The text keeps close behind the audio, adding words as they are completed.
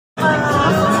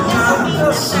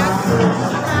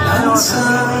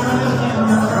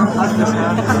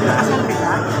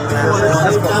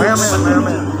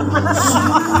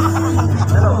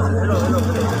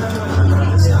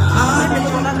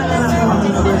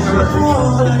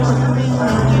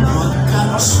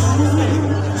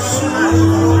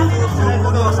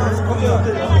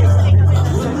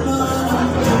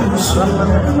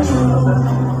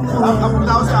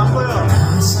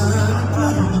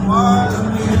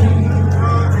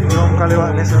Yung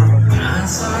kaliwa ni sir.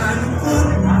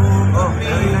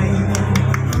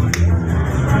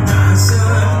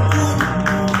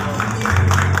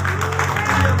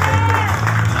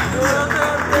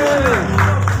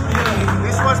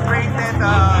 This was created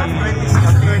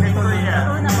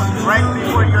 2023, right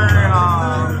before your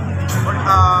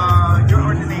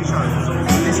ordination. So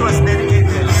this was dedicated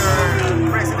to your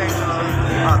presidential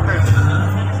term.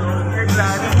 So we're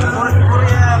glad.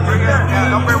 Korea,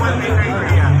 number one maker in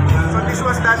Korea. So this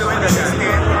was done when the 16th.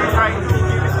 We're trying to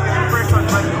give it to the person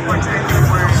one opportunity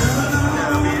for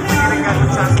giving us a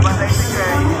chance. But I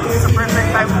think it's a perfect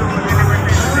time to deliver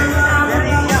this today.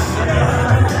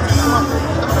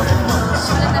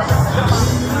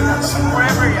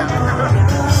 Forever,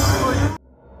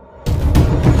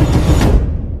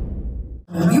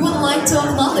 We would like to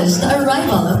acknowledge the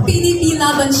arrival of PDP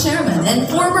Laban Chairman and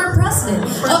former President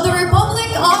of the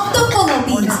Republic of the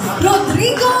Philippines,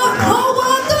 Rodrigo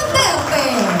Duterte.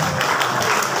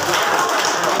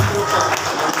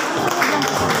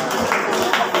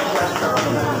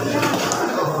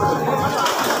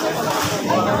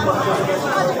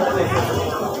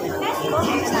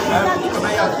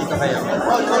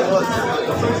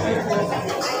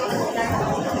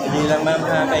 Dali lang ma'am,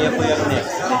 kaya po yung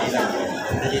next.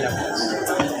 Dali lang.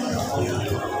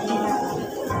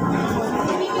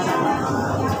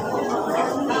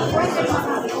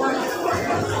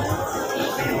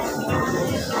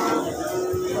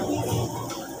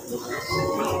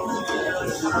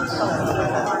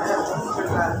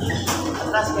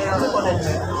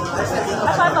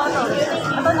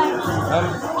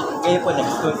 Kayo po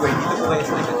next. Dito po kayo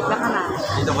sa likod.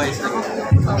 Dito kayo sa likod.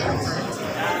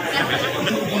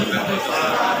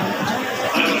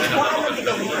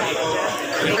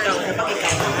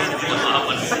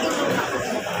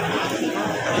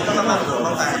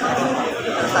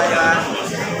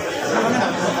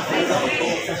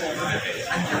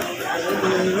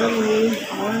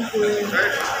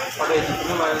 Okay, dito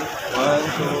naman.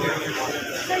 1, 2.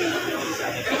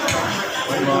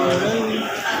 One more.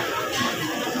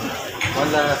 One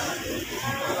last.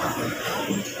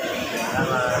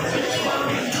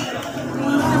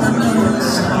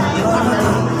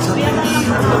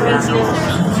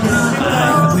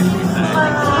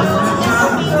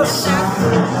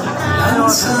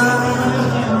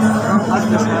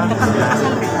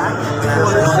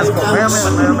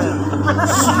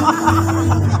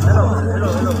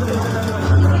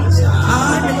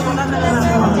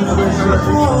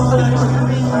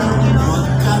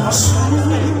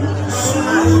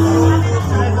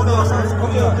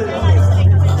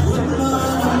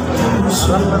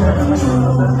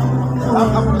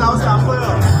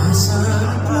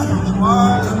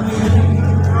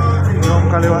 Yung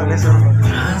kaliwa ni sir.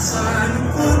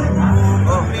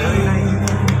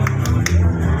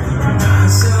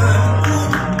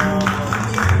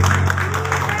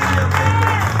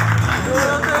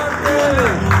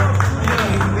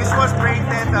 This was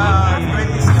created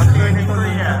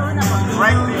 2023,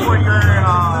 right before your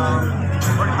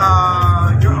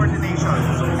ordination.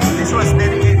 So this was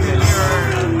dedicated to your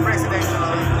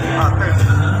presidential term.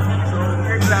 So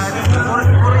we're glad.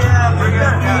 Korea,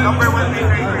 number one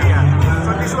maker in Korea. So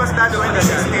this was done when the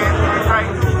 16th. We're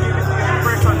trying to give it to the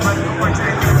person one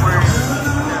opportunity for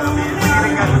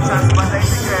giving us a chance. But I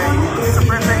think it's a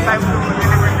perfect time to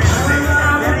deliver this today.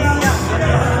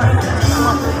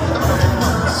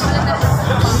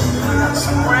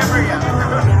 Forever,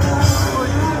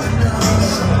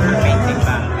 Painting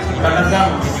ba?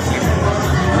 Talagang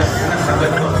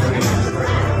nasagot ko.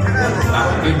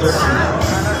 Dito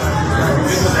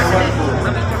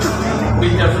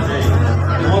Winter today.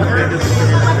 You won't get it.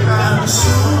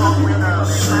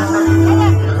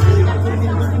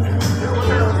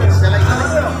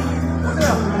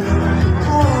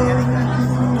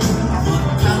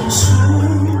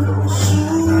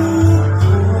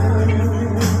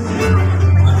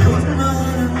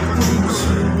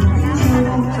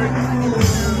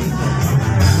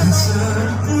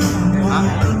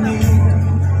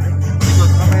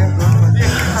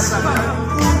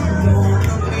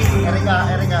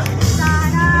 Erika.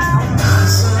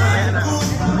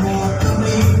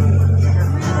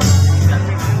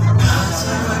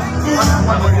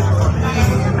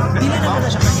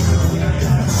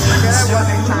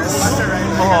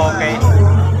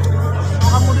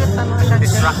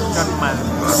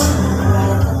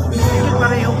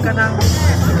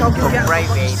 of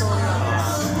private.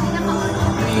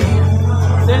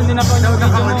 Hindi na po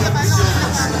nakakawin.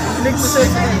 Click mo sa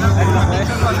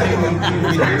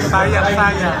Sayang.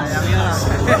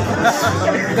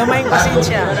 Gamayng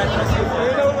pasensya.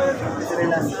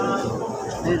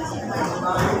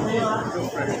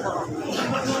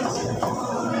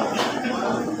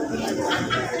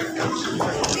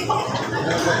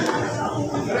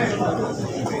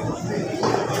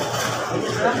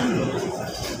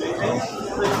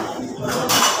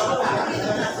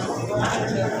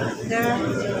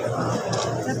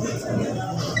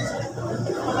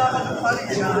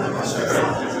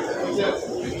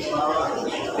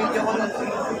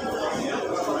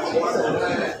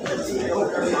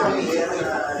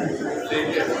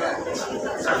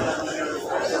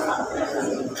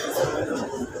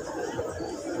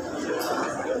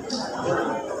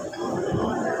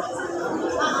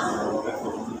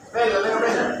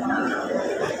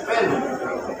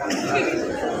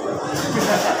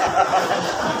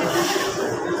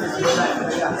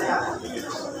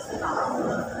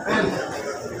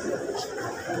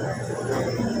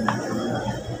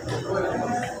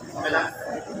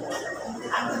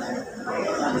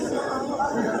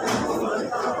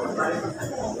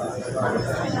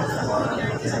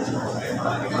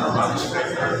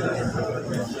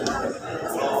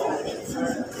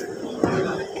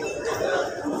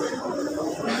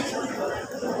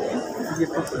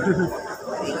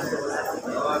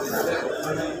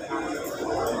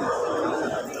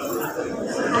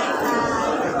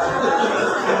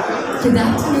 Good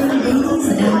afternoon, ladies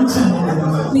and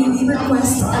gentlemen. May we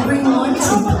request everyone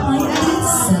to kindly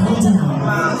settle down.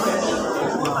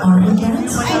 Our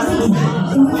events will begin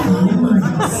in a few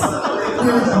minutes. We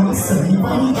are also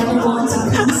inviting everyone to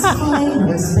please find their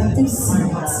respective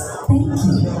seats. Thank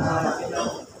you.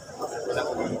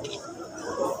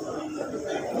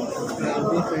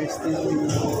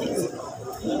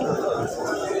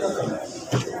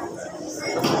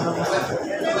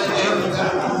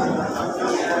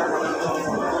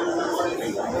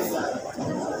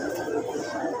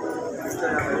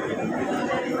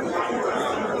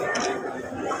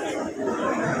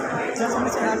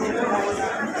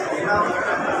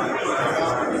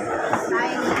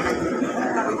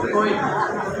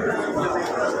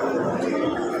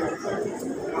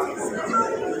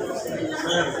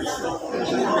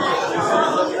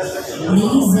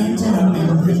 Ladies and gentlemen,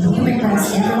 we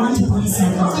request everyone to please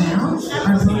settle down.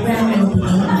 Our program will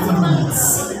begin